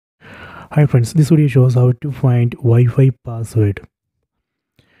Hi friends, this video shows how to find Wi-Fi password.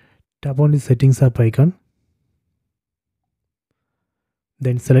 Tap on the settings app icon,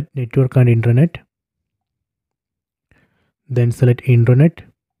 then select network and internet, then select internet.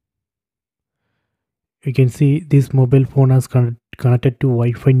 You can see this mobile phone is connected to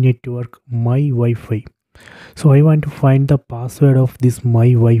Wi-Fi network My Wi-Fi. So I want to find the password of this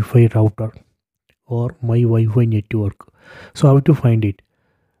My Wi-Fi router or My Wi-Fi network. So how to find it?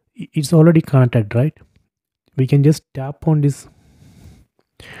 It's already connected, right? We can just tap on this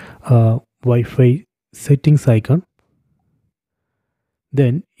Wi-Fi settings icon.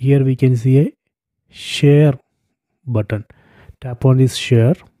 Then here we can see a share button. Tap on this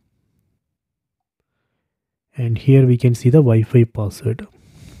share, and here we can see the Wi-Fi password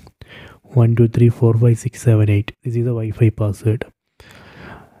 1234567 This is the Wi-Fi password.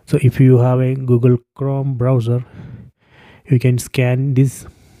 So if you have a Google Chrome browser, you can scan this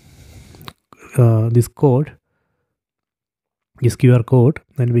code, this QR code,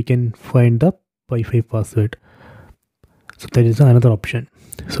 and we can find the Wi-Fi password. So that is another option.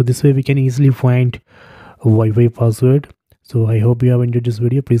 So this way we can easily find a Wi-Fi password. So I hope you have enjoyed this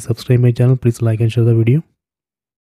video. Please subscribe my channel. Please like and share the video.